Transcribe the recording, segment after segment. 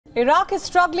Iraq is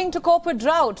struggling to cope with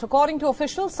drought. According to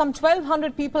officials, some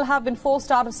 1,200 people have been forced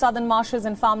out of southern marshes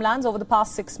and farmlands over the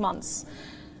past 6 months.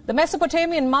 The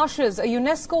Mesopotamian marshes, a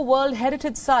UNESCO World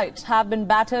Heritage Site, have been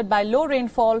battered by low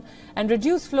rainfall and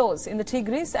reduced flows in the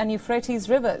Tigris and Euphrates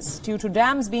rivers due to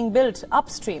dams being built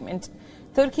upstream in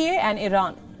Turkey and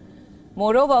Iran.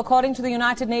 Moreover, according to the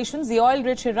United Nations, the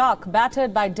oil-rich Iraq,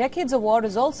 battered by decades of war,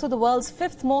 is also the world's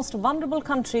 5th most vulnerable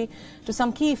country to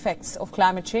some key effects of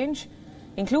climate change,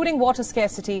 including water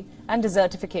scarcity and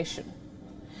desertification.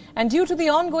 And due to the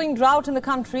ongoing drought in the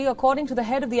country, according to the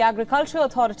head of the Agriculture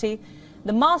Authority,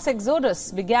 the mass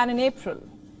exodus began in April,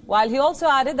 while he also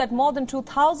added that more than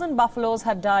 2,000 buffaloes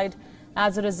had died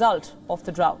as a result of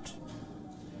the drought.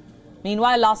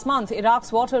 Meanwhile, last month,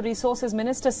 Iraq's Water Resources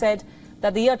Minister said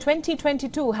that the year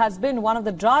 2022 has been one of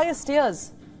the driest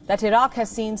years that Iraq has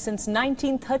seen since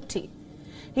 1930.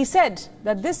 He said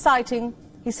this citing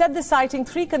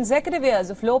 3 consecutive years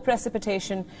of low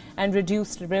precipitation and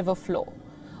reduced river flow.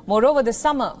 Moreover, this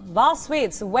summer, vast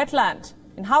swathes of wetland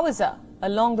in Hawazah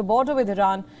along the border with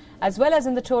Iran, as well as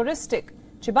in the touristic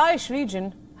Chibaish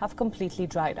region, have completely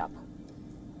dried up.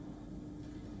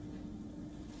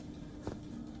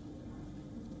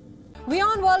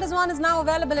 WION World is now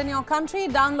available in your country.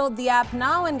 Download the app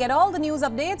now and get all the news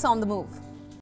updates on the move.